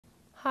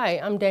Hi,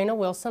 I'm Dana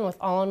Wilson with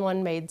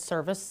All-in-One Maid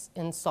Service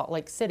in Salt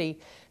Lake City.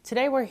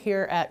 Today we're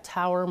here at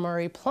Tower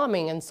Murray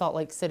Plumbing in Salt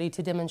Lake City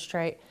to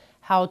demonstrate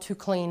how to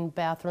clean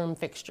bathroom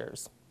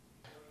fixtures.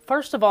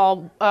 First of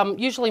all,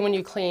 usually when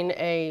you clean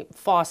a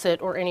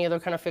faucet or any other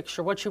kind of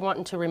fixture, what you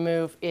want to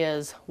remove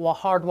is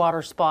hard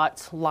water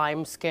spots,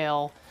 lime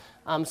scale.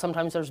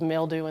 Sometimes there's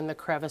mildew in the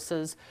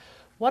crevices.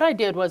 What I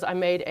did was I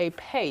made a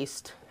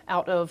paste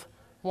out of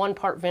 1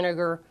 part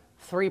vinegar,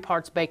 3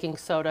 parts baking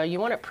soda.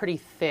 You want it pretty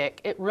thick.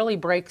 It really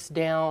breaks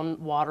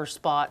down water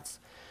spots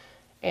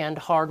and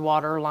hard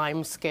water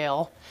lime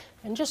scale.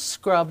 And just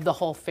scrub the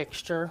whole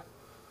fixture.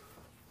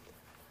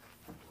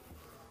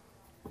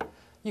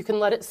 You can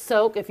let it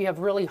soak if you have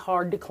really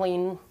hard to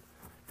clean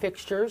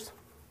fixtures.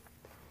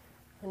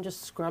 And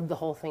just scrub the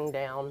whole thing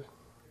down.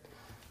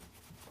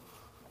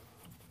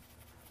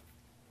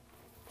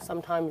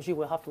 Sometimes you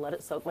will have to let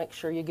it soak. Make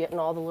sure you get in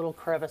all the little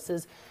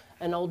crevices.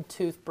 An old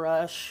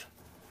toothbrush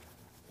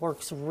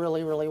works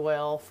really, really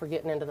well for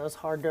getting into those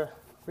hard to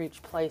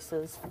reach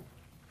places.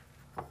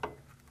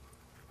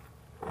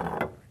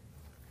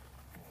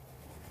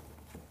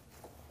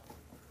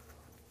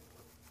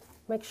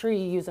 Make sure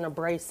you use an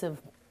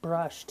abrasive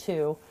brush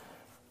too.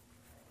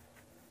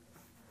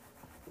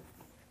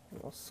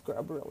 It'll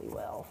scrub really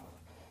well.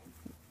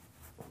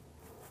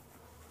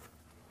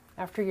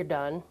 After you're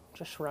done,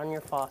 just run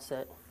your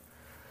faucet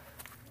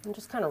and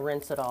just kind of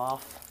rinse it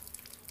off.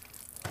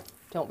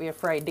 Don't be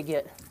afraid to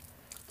get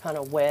kind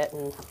of wet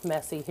and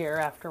messy here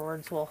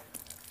afterwards. We'll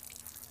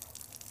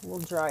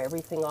dry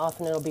everything off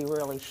and it'll be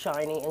really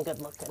shiny and good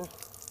looking.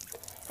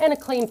 And a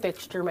clean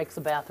fixture makes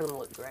the bathroom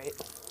look great.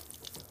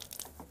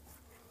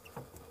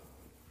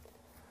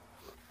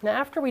 Now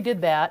after we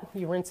did that,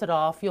 you rinse it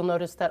off. You'll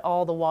notice that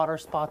all the water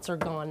spots are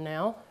gone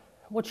now.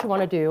 What you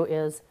want to do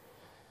is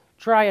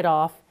dry it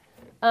off.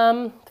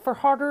 For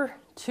harder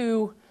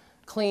to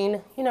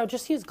clean,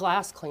 just use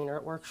glass cleaner.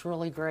 It works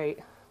really great.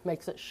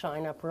 Makes it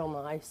shine up real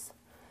nice.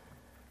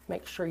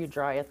 Make sure you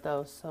dry it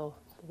though so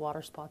the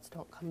water spots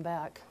don't come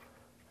back.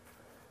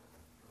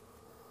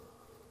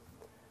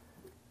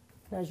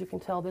 And as you can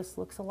tell, this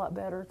looks a lot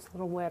better. It's a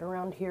little wet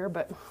around here,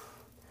 but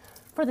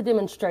for the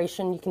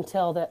demonstration, you can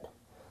tell that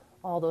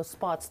all those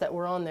spots that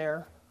were on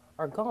there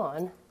are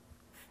gone.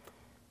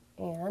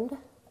 And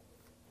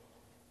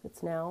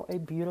it's now a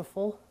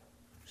beautiful,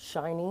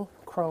 shiny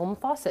chrome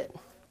faucet.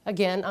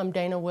 Again, I'm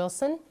Dana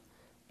Wilson,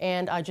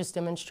 and I just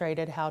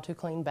demonstrated how to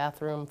clean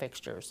bathroom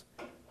fixtures.